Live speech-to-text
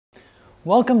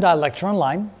Welcome to Lecture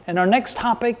Online, and our next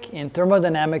topic in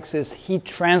thermodynamics is heat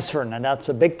transfer. Now that's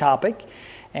a big topic,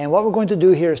 and what we're going to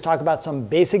do here is talk about some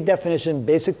basic definition,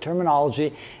 basic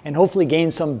terminology, and hopefully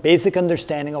gain some basic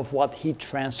understanding of what heat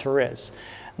transfer is.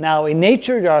 Now in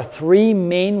nature there are three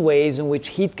main ways in which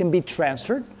heat can be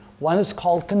transferred. One is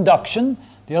called conduction,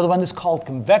 the other one is called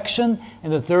convection,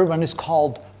 and the third one is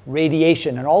called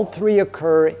radiation, and all three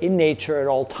occur in nature at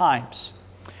all times.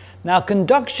 Now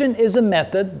conduction is a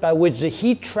method by which the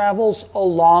heat travels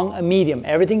along a medium.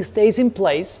 Everything stays in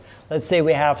place. Let's say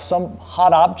we have some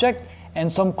hot object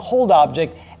and some cold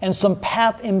object and some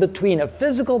path in between, a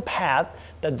physical path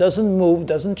that doesn't move,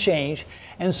 doesn't change.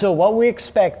 And so what we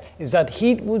expect is that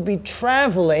heat would be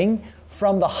traveling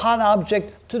from the hot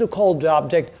object to the cold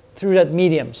object through that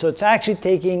medium. So it's actually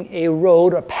taking a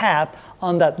road, a path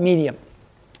on that medium.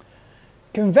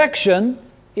 Convection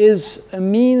is a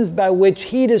means by which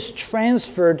heat is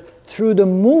transferred through the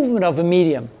movement of a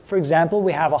medium. For example,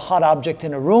 we have a hot object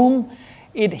in a room.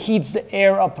 It heats the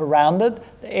air up around it.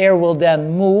 The air will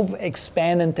then move,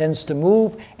 expand, and tends to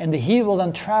move, and the heat will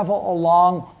then travel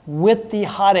along with the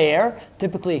hot air,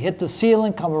 typically hit the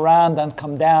ceiling, come around, then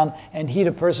come down and heat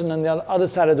a person on the other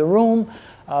side of the room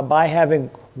by having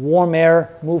warm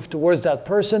air move towards that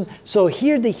person. So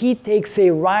here the heat takes a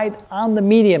ride on the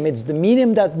medium. It's the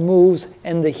medium that moves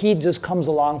and the heat just comes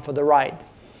along for the ride.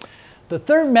 The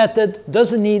third method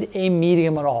doesn't need a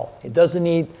medium at all. It doesn't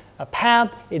need a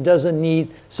path. It doesn't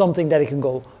need something that it can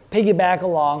go piggyback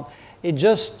along.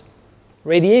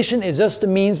 Radiation is just the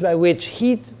means by which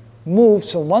heat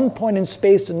moves from one point in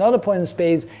space to another point in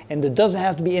space, and there doesn't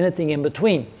have to be anything in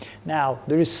between. Now,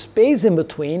 there is space in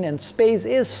between, and space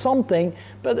is something,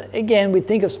 but again, we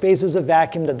think of space as a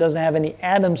vacuum that doesn't have any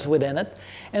atoms within it.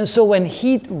 And so when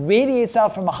heat radiates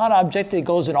out from a hot object, it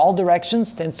goes in all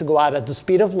directions, tends to go out at the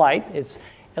speed of light. It's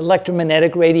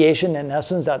electromagnetic radiation, in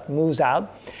essence, that moves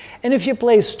out. And if you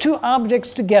place two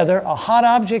objects together, a hot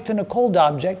object and a cold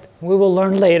object, we will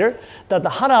learn later that the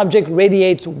hot object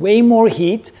radiates way more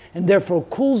heat and therefore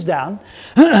cools down.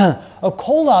 A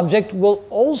cold object will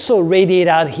also radiate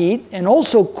out heat and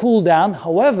also cool down.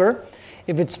 However,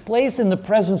 if it's placed in the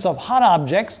presence of hot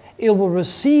objects, it will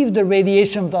receive the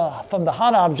radiation from the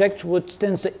hot object, which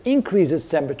tends to increase its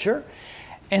temperature.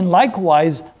 And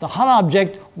likewise, the hot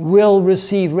object will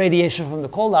receive radiation from the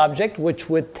cold object, which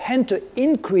would tend to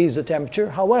increase the temperature.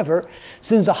 However,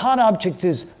 since the hot object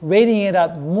is radiating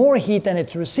out more heat than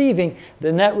it's receiving,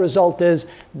 the net result is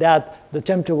that the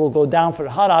temperature will go down for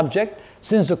the hot object.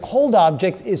 Since the cold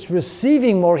object is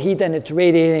receiving more heat than it's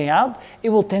radiating out,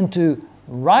 it will tend to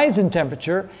rise in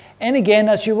temperature. And again,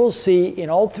 as you will see in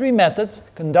all three methods,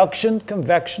 conduction,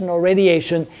 convection, or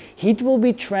radiation, heat will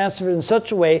be transferred in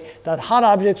such a way that hot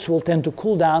objects will tend to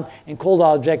cool down and cold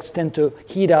objects tend to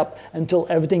heat up until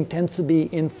everything tends to be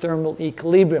in thermal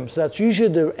equilibrium. So that's usually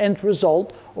the end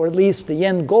result, or at least the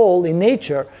end goal in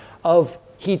nature, of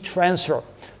heat transfer.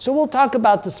 So we'll talk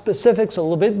about the specifics a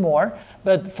little bit more,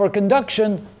 but for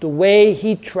conduction, the way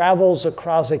heat travels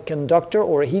across a conductor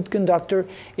or a heat conductor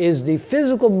is the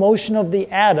physical motion of the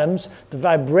atoms. The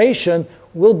vibration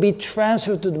will be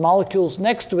transferred to the molecules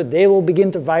next to it. They will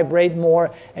begin to vibrate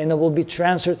more and it will be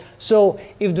transferred. So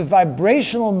if the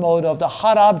vibrational mode of the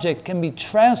hot object can be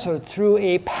transferred through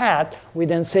a pad, we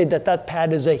then say that that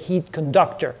pad is a heat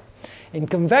conductor. In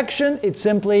convection, it's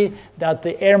simply that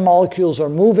the air molecules are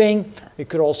moving. It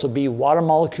could also be water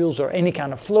molecules or any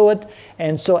kind of fluid.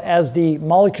 And so as the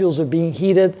molecules are being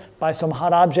heated by some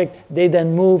hot object, they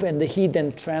then move and the heat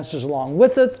then transfers along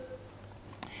with it.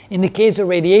 In the case of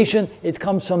radiation, it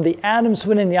comes from the atoms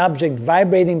within the object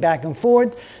vibrating back and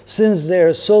forth. Since there are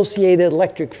associated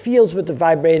electric fields with the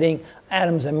vibrating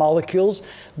atoms and molecules,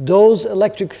 those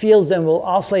electric fields then will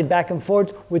oscillate back and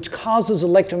forth, which causes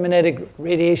electromagnetic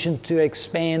radiation to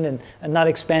expand and not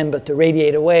expand, but to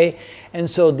radiate away. And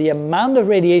so the amount of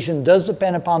radiation does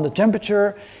depend upon the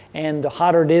temperature, and the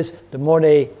hotter it is, the more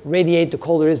they radiate, the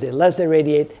colder it is, the less they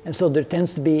radiate, and so there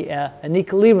tends to be an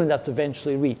equilibrium that's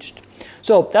eventually reached.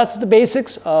 So that's the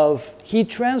basics of heat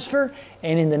transfer,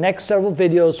 and in the next several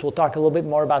videos we'll talk a little bit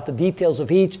more about the details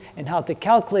of each and how to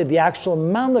calculate the actual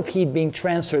amount of heat being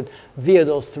transferred via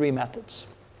those three methods.